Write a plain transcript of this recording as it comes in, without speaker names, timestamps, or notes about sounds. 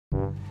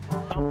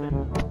something.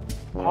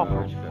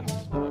 Awkward.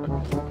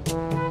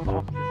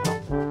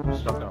 I'm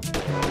stuck on a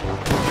floor.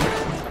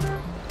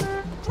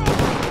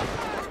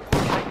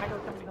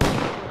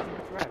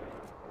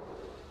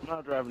 I'm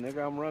not driving,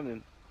 nigga. I'm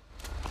running.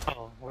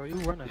 Oh, where are you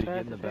running Dude,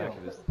 fast get in the as back hell?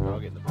 of this. I'll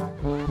get in the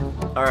back of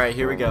it. Alright,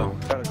 here we go.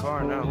 Got a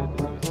car now.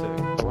 This is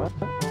sick. What?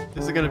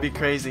 This is gonna be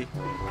crazy.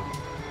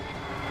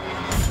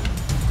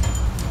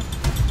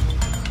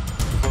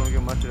 I'm going to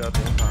get my shit out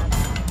there.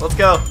 Let's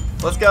go.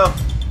 Let's go.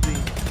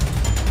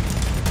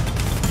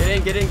 Get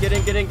in, get in, get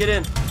in, get in, get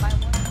in.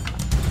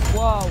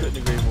 Whoa! Couldn't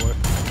agree more.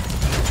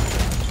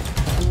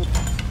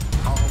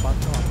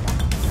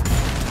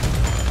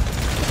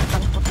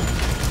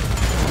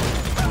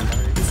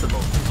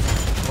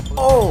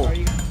 Oh! Are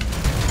you...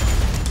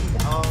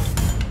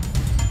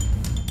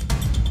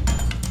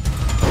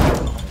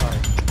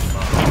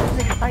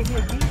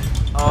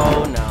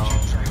 Oh no.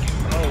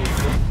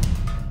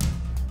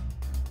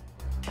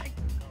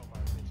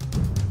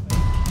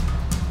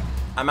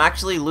 I'm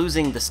actually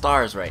losing the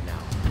stars right now.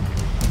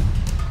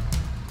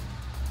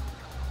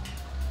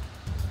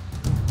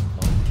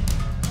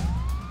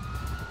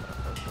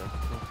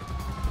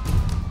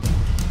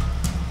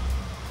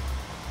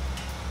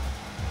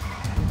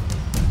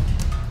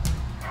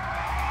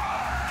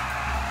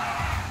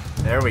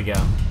 There we go.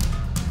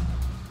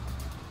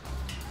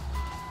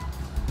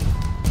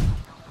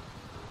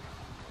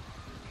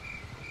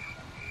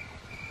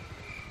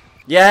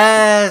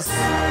 Yes!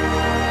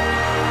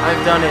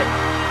 I've done it.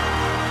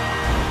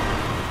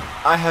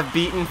 I have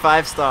beaten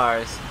 5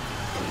 stars.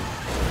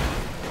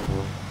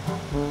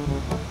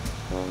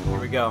 Here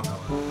we go.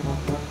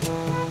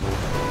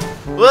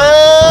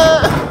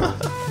 Whoa!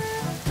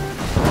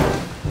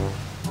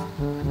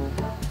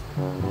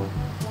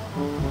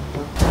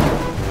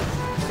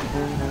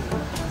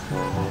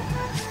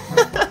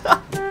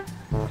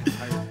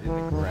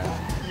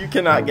 You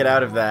cannot get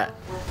out of that.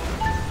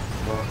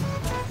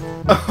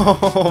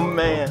 Oh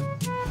man.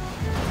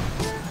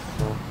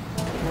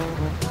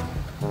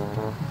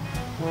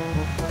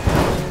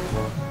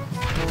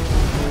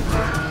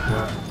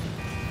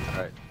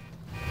 Alright.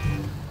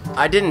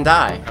 I didn't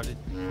die.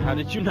 How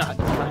did you not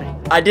die?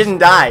 I didn't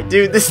die.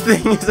 Dude, this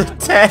thing is a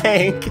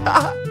tank.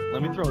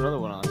 Let me throw another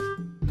one on.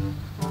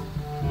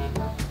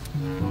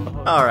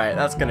 Alright,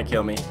 that's gonna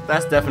kill me.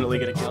 That's definitely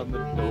gonna kill On me.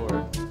 the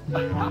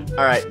door.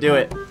 Alright, do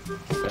it.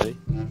 Ready?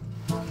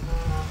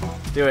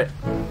 Do it.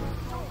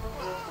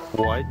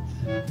 What?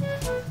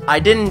 I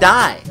didn't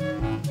die.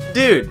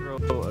 Dude.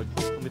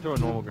 Let me throw a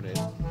normal grenade.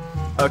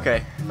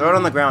 Okay, throw it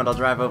on the ground. I'll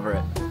drive over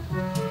it.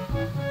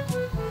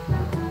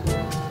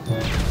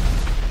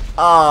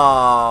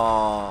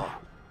 Oh.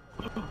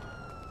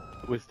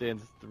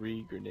 Withstands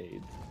 3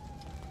 grenades.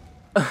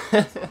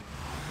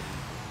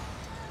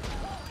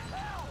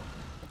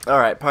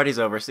 Alright, party's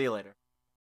over. See you later.